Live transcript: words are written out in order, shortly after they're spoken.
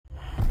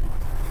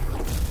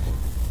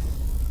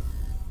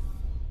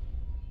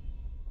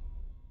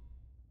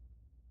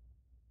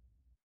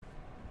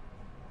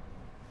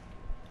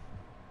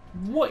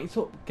What is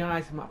up,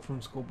 guys? I'm Matt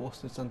from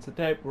Skullbusters, and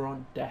today we're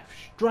on Death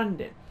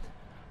Stranding,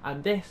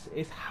 and this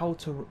is how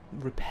to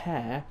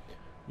repair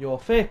your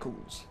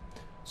vehicles.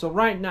 So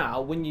right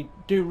now, when you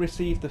do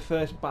receive the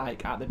first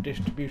bike at the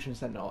distribution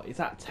centre,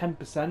 it's at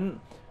 10%,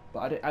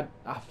 but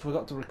I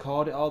forgot to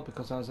record it all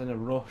because I was in a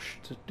rush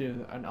to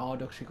do an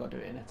order because you got to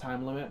do it in a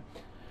time limit.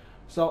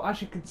 So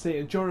as you can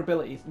see, the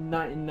durability is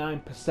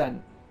 99%,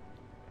 and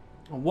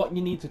what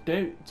you need to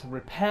do to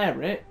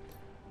repair it,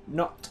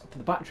 not for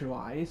the battery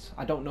wise,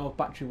 I don't know if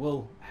battery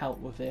will help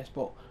with this,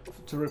 but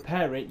to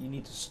repair it you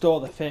need to store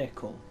the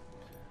vehicle.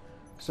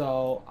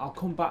 So I'll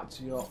come back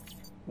to you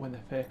when the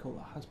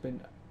vehicle has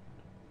been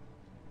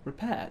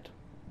repaired.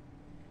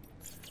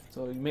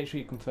 So you make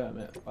sure you confirm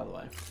it, by the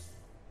way.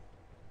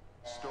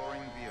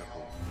 Storing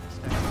vehicle.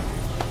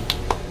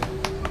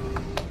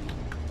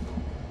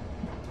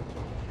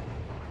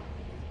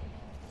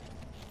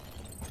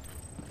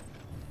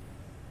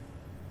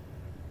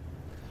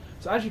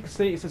 So as you can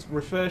see, it says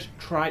reverse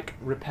trike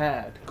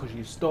repaired because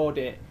you stored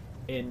it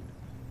in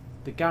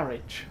the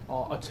garage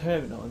or a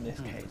terminal in this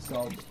case.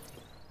 So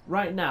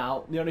right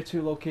now, the only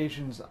two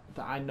locations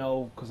that I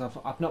know, because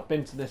I've not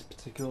been to this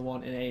particular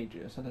one in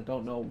ages, and I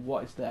don't know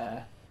what is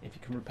there if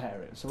you can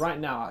repair it. So right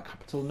now at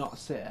Capital Knot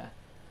City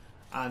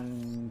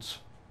and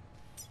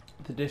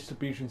the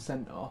distribution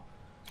centre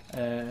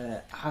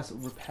has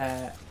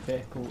repair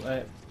vehicle,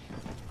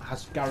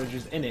 has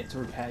garages in it to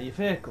repair your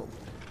vehicle.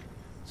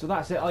 So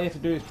that's it, all you have to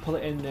do is pull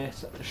it in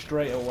this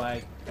straight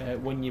away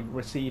when you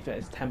receive it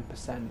as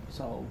 10%.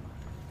 So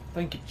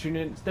thank you for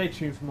tuning in, stay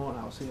tuned for more and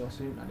I'll see you all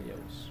soon,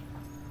 adios.